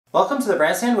Welcome to the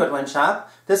Brass Hand Woodwind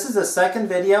Shop. This is the second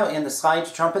video in the Slide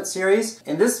Trumpet series.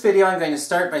 In this video I'm going to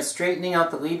start by straightening out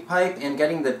the lead pipe and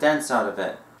getting the dents out of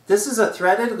it. This is a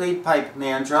threaded lead pipe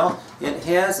mandrel. It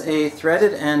has a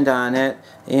threaded end on it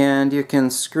and you can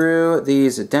screw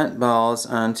these dent balls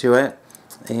onto it,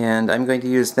 and I'm going to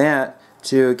use that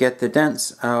to get the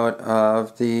dents out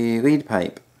of the lead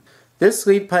pipe. This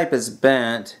lead pipe is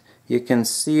bent. You can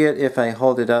see it if I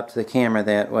hold it up to the camera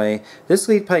that way. This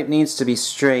lead pipe needs to be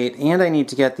straight, and I need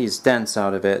to get these dents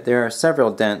out of it. There are several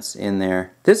dents in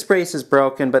there. This brace is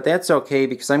broken, but that's okay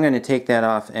because I'm going to take that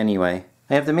off anyway.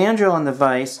 I have the mandrel and the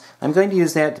vise. I'm going to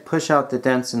use that to push out the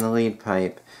dents in the lead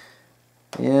pipe.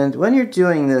 And when you're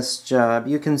doing this job,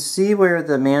 you can see where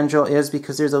the mandrel is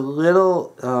because there's a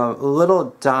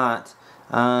little dot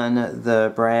on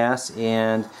the brass,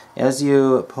 and as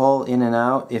you pull in and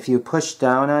out, if you push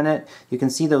down on it, you can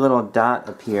see the little dot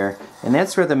appear, and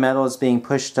that's where the metal is being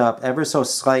pushed up ever so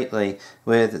slightly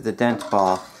with the dent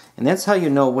ball. And that's how you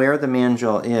know where the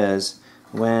mandrel is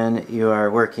when you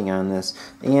are working on this.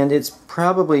 And it's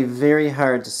probably very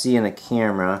hard to see in a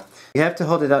camera. You have to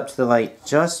hold it up to the light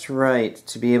just right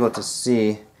to be able to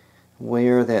see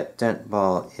where that dent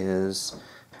ball is.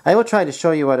 I will try to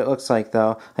show you what it looks like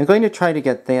though. I'm going to try to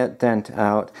get that dent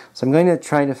out. So I'm going to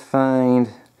try to find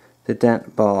the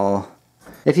dent ball.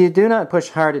 If you do not push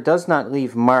hard, it does not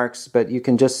leave marks, but you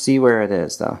can just see where it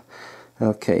is though.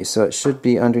 Okay, so it should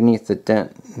be underneath the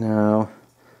dent now.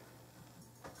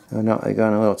 Oh no, I've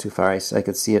gone a little too far. I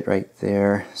could see it right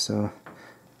there. So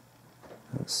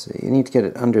let's see, you need to get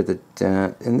it under the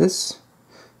dent. And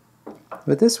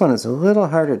but this one is a little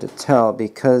harder to tell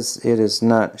because it is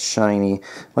not shiny.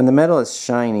 When the metal is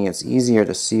shiny, it's easier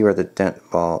to see where the dent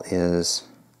ball is.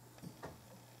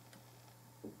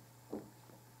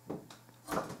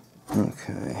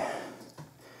 Okay.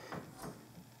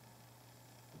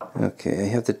 Okay, I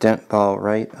have the dent ball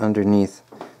right underneath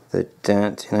the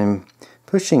dent, and I'm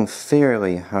pushing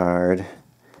fairly hard.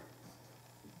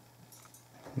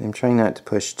 I'm trying not to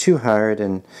push too hard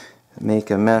and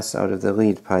make a mess out of the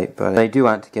lead pipe, but I do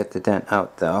want to get the dent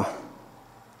out though.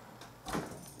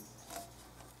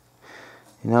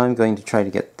 And now I'm going to try to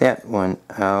get that one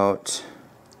out.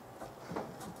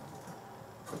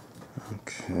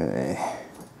 Okay.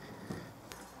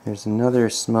 There's another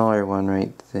smaller one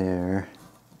right there.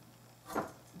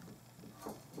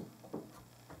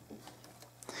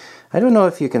 I don't know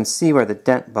if you can see where the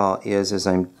dent ball is as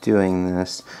I'm doing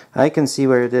this. I can see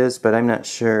where it is, but I'm not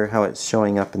sure how it's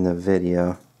showing up in the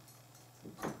video.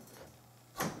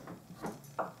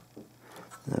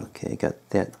 Okay, got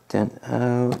that dent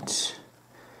out.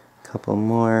 A couple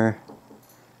more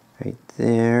right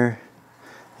there.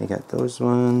 I got those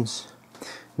ones.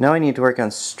 Now I need to work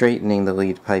on straightening the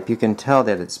lead pipe. You can tell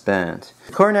that it's bent.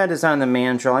 The cornet is on the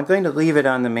mandrel. I'm going to leave it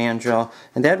on the mandrel,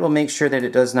 and that will make sure that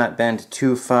it does not bend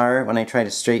too far when I try to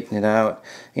straighten it out.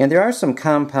 And there are some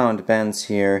compound bends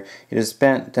here. It is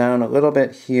bent down a little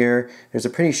bit here. There's a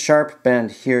pretty sharp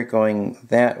bend here going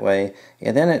that way,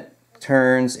 and then it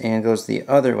turns and goes the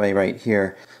other way right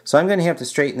here. So I'm going to have to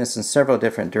straighten this in several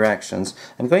different directions.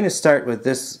 I'm going to start with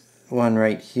this one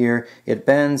right here. It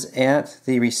bends at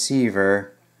the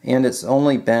receiver, and it's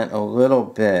only bent a little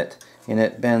bit, and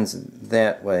it bends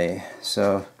that way.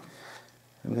 So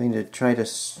I'm going to try to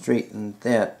straighten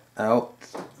that out.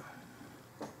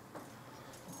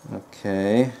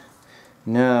 Okay,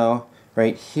 now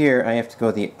right here I have to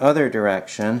go the other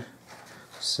direction,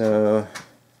 so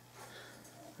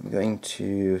I'm going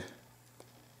to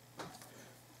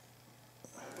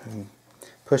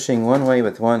pushing one way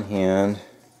with one hand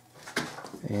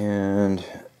and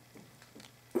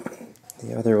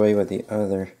the other way with the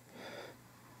other.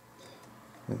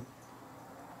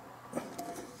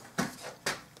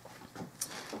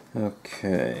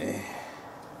 Okay.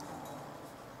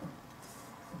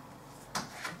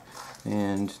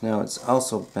 And now it's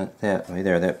also bent that way.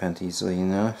 There, that bent easily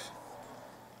enough.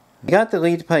 I got the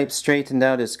lead pipe straightened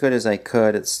out as good as I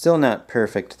could. It's still not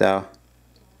perfect though.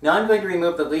 Now I'm going to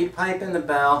remove the lead pipe and the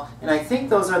bell, and I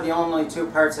think those are the only two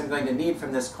parts I'm going to need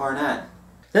from this cornet.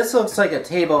 This looks like a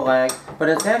table leg, but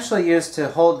it's actually used to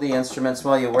hold the instruments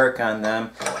while you work on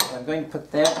them. So I'm going to put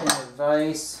that in the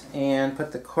vise and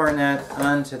put the cornet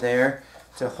onto there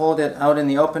to hold it out in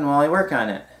the open while I work on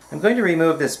it. I'm going to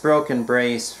remove this broken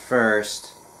brace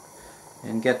first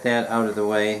and get that out of the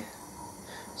way.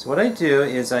 So what I do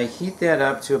is I heat that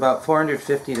up to about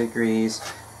 450 degrees,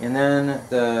 and then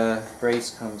the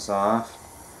brace comes off.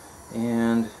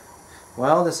 And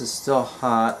while this is still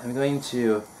hot, I'm going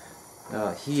to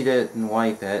heat it and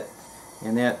wipe it,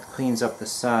 and that cleans up the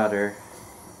solder.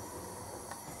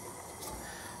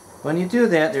 When you do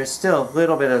that, there's still a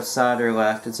little bit of solder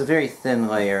left. It's a very thin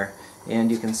layer, and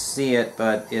you can see it,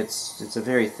 but it's a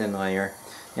very thin layer.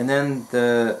 And then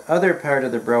the other part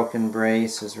of the broken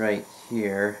brace is right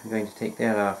here. I'm going to take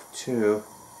that off too.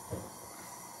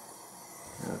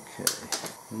 Okay.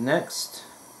 Next,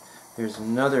 there's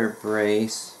another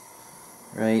brace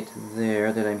right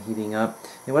there that I'm heating up.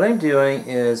 And what I'm doing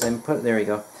is I'm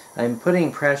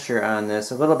putting pressure on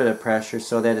this, a little bit of pressure,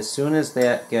 so that as soon as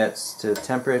that gets to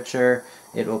temperature,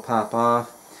 it will pop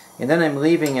off. And then I'm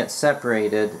leaving it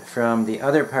separated from the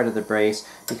other part of the brace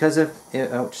because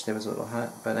ouch, that was a little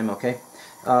hot, but I'm okay.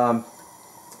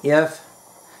 If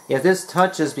this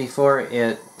touches before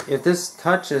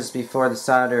the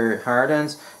solder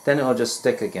hardens, then it will just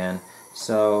stick again.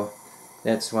 So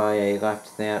that's why I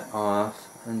left that off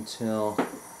until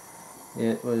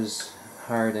it was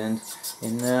hardened.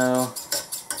 And now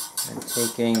I'm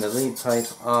taking the lead pipe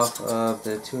off of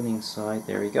the tuning slide.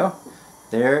 There we go.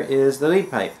 There is the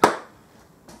lead pipe.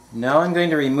 Now I'm going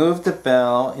to remove the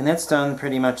bell, and that's done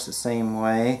pretty much the same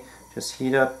way. Just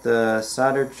heat up the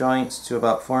solder joints to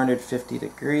about 450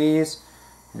 degrees.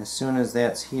 And as soon as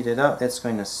that's heated up, that's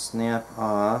going to snap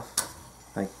off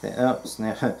like that. Oh,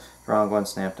 snap! Wrong one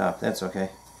snapped off. That's okay.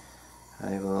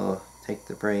 I will take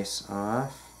the brace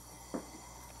off.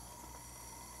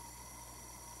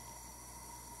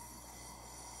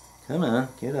 Come on,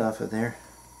 get off of there.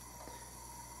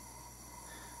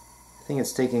 I think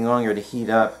it's taking longer to heat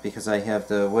up because I have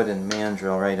the wooden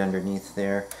mandrel right underneath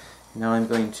there. Now I'm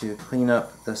going to clean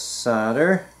up the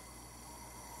solder.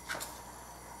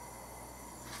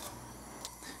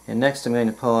 And next I'm going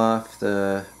to pull off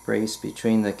the brace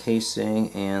between the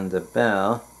casing and the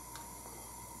bell.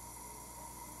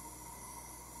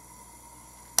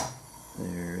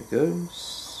 There it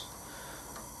goes.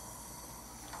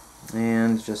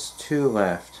 And just two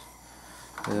left.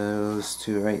 Those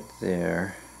two right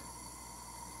there.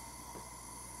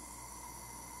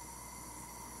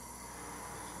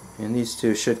 And these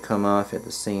two should come off at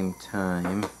the same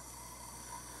time.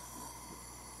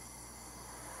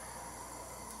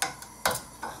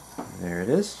 There it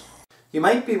is. You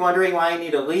might be wondering why I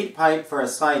need a lead pipe for a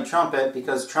slide trumpet,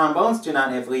 because trombones do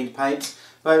not have lead pipes,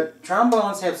 but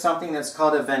trombones have something that's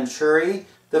called a venturi.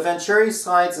 The venturi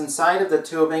slides inside of the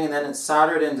tubing and then it's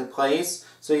soldered into place,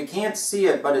 so you can't see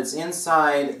it, but it's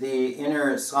inside the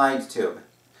inner slide tube.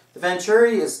 The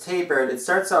venturi is tapered. It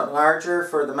starts out larger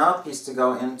for the mouthpiece to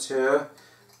go into,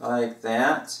 like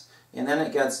that, and then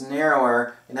it gets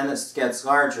narrower, and then it gets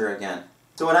larger again.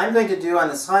 So what I'm going to do on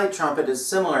the slide trumpet is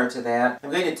similar to that.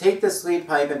 I'm going to take this lead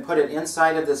pipe and put it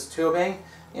inside of this tubing,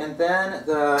 and then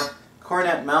the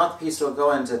cornet mouthpiece will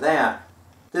go into that.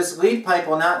 This lead pipe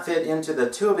will not fit into the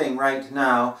tubing right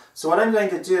now, so what I'm going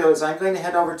to do is I'm going to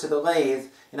head over to the lathe,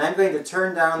 and I'm going to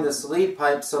turn down this lead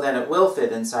pipe so that it will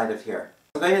fit inside of here.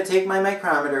 I'm going to take my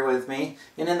micrometer with me,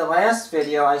 and in the last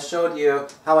video I showed you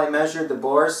how I measured the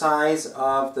bore size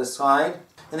of the slide,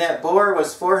 and that bore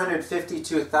was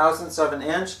 452 thousandths of an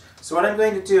inch. So what I'm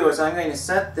going to do is I'm going to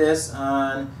set this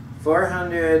on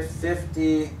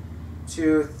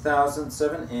 452 thousandths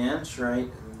of an inch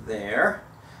right there,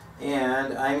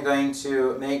 and I'm going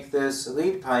to make this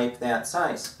lead pipe that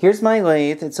size. Here's my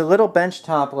lathe. It's a little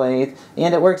benchtop lathe,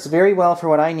 and it works very well for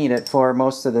what I need it for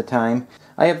most of the time.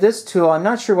 I have this tool, I'm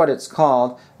not sure what it's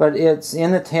called, but it's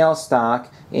in the tailstock,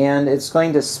 and it's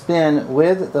going to spin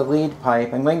with the lead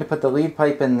pipe. I'm going to put the lead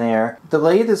pipe in there. The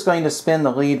lathe is going to spin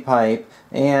the lead pipe,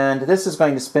 and this is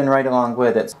going to spin right along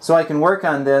with it. So I can work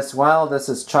on this while this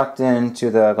is chucked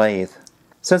into the lathe.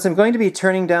 Since I'm going to be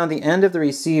turning down the end of the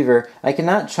receiver, I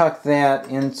cannot chuck that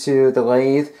into the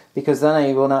lathe because then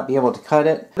I will not be able to cut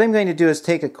it. What I'm going to do is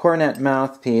take a cornet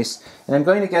mouthpiece, and I'm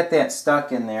going to get that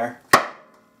stuck in there.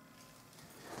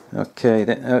 Okay,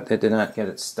 that did not get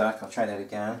it stuck. I'll try that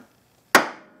again.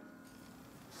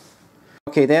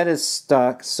 Okay, that is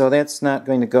stuck, so that's not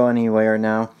going to go anywhere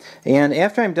now. And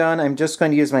after I'm done, I'm just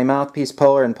going to use my mouthpiece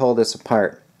puller and pull this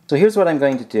apart. So here's what I'm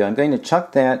going to do. I'm going to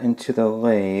chuck that into the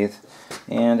lathe,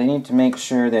 and I need to make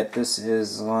sure that this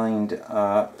is lined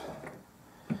up.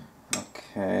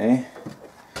 Okay.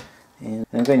 And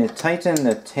I'm going to tighten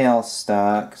the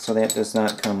tailstock so that does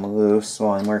not come loose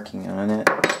while I'm working on it.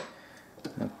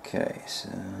 Okay, so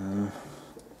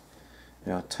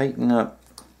I'll tighten up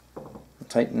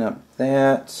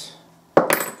that,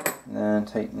 and then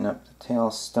tighten up the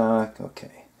tailstock.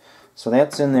 Okay, so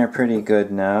that's in there pretty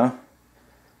good now.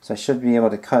 So I should be able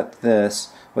to cut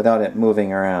this without it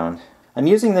moving around. I'm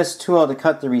using this tool to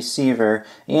cut the receiver,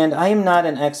 and I am not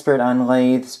an expert on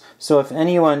lathes, so if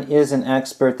anyone is an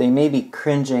expert, they may be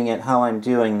cringing at how I'm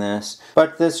doing this.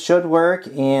 But this should work,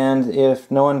 and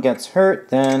if no one gets hurt,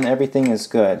 then everything is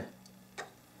good.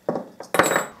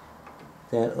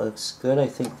 That looks good. I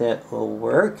think that will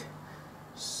work.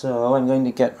 So I'm going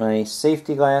to get my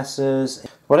safety glasses.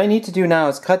 What I need to do now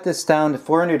is cut this down to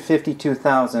 452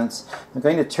 thousandths. I'm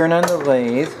going to turn on the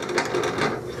lathe.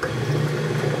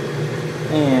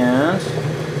 And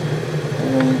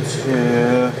I'm going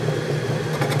to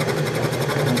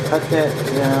cut that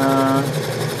down.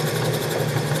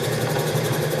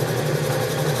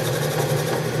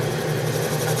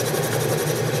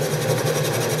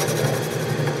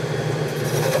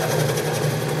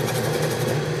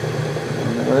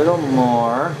 And a little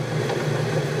more.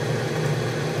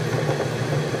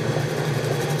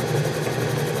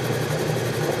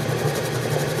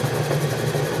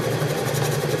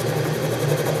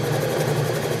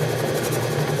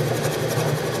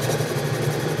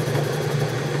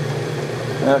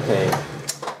 Okay,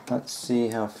 let's see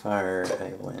how far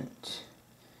I went.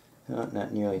 Oh,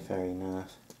 not nearly far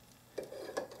enough.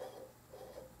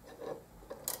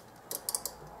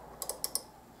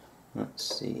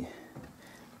 Let's see.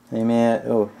 I'm at,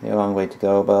 a long way to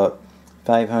go, about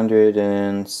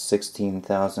 516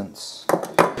 thousandths.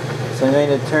 So I'm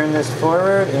going to turn this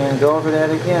forward and go over that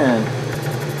again.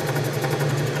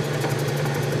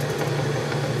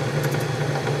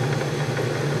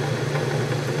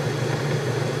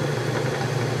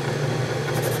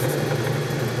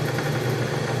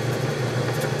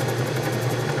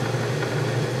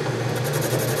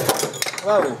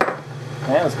 Whoa,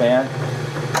 that was bad.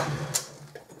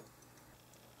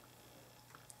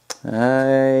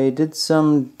 I did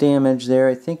some damage there.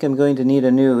 I think I'm going to need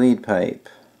a new lead pipe.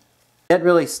 That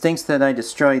really stinks that I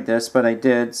destroyed this, but I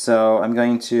did, so I'm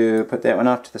going to put that one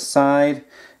off to the side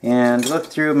and look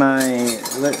through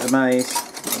my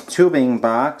tubing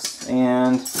box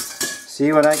and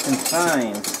see what I can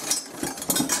find.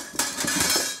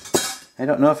 I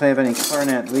don't know if I have any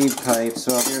cornet lead pipe,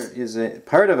 so here is a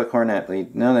part of a cornet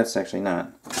lead. No, that's actually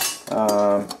not.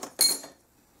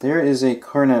 There is a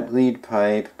cornet lead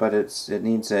pipe, but it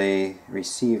needs a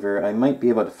receiver. I might be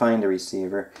able to find a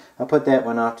receiver. I'll put that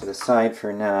one off to the side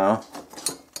for now.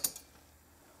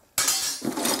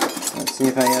 Let's see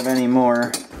if I have any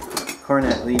more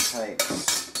cornet lead pipes.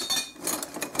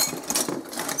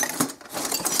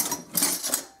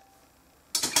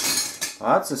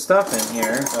 Lots of stuff in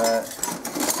here, but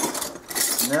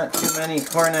not too many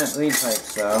cornet lead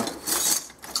pipes though.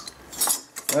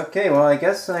 Okay, well I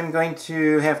guess I'm going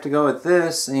to have to go with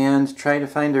this and try to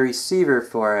find a receiver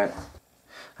for it.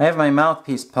 I have my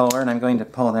mouthpiece puller and I'm going to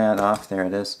pull that off. There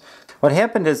it is. What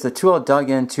happened is the tool dug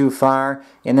in too far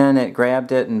and then it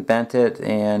grabbed it and bent it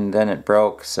and then it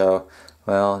broke. So,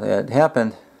 well, it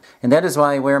happened. And that is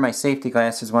why I wear my safety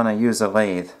glasses when I use a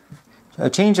lathe. A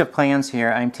change of plans here.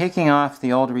 I'm taking off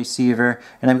the old receiver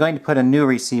and I'm going to put a new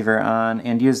receiver on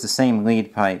and use the same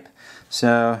lead pipe.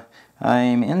 So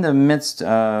I'm in the midst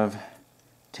of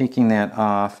taking that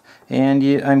off and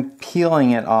I'm peeling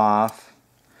it off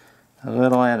a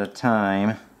little at a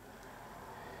time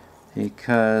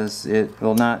because it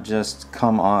will not just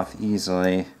come off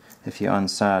easily if you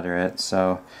unsolder it.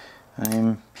 So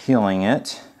I'm peeling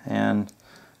it, and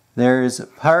there's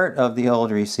part of the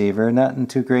old receiver not in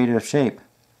too great of shape.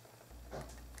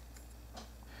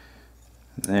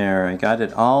 There, I got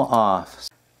it all off.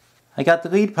 I got the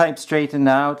lead pipe straightened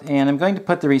out, and I'm going to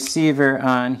put the receiver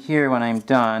on here when I'm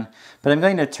done, but I'm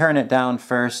going to turn it down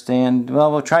first, and well,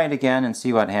 we'll try it again and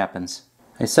see what happens.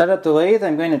 I set up the lathe.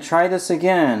 I'm going to try this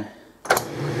again.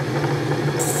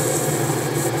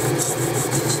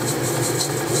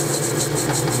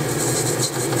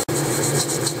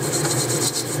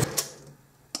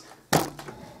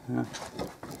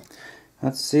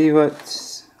 Let's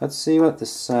see what the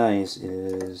size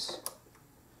is.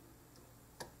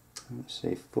 Let's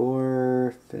say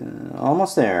 4,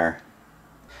 almost there.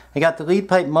 I got the lead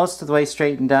pipe most of the way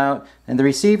straightened out, and the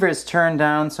receiver is turned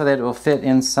down so that it will fit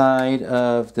inside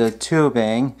of the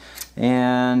tubing,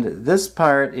 and this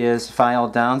part is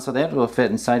filed down so that it will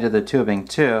fit inside of the tubing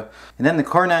too. And then the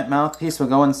cornet mouthpiece will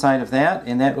go inside of that,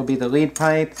 and that will be the lead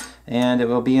pipe, and it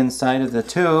will be inside of the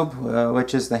tube,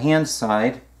 which is the hand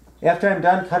side. After I'm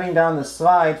done cutting down the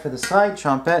slide for the slide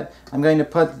trumpet, I'm going to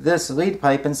put this lead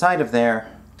pipe inside of there.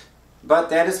 But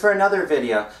that is for another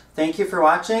video. Thank you for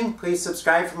watching. Please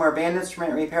subscribe for more band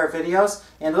instrument repair videos,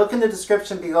 and look in the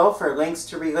description below for links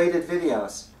to related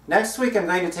videos. Next week I'm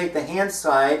going to take the hand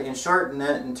slide and shorten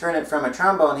it and turn it from a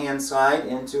trombone hand slide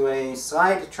into a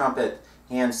slide trumpet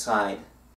hand slide.